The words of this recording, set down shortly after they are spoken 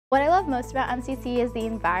What I love most about MCC is the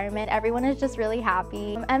environment. Everyone is just really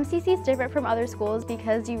happy. MCC is different from other schools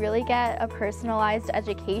because you really get a personalized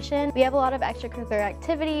education. We have a lot of extracurricular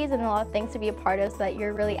activities and a lot of things to be a part of so that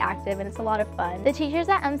you're really active and it's a lot of fun. The teachers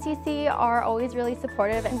at MCC are always really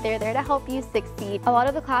supportive and they're there to help you succeed. A lot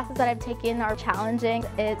of the classes that I've taken are challenging.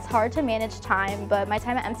 It's hard to manage time, but my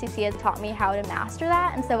time at MCC has taught me how to master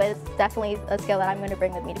that, and so it's definitely a skill that I'm going to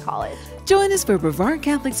bring with me to college. Join us for Brevard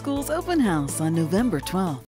Catholic School's open house on November 12th.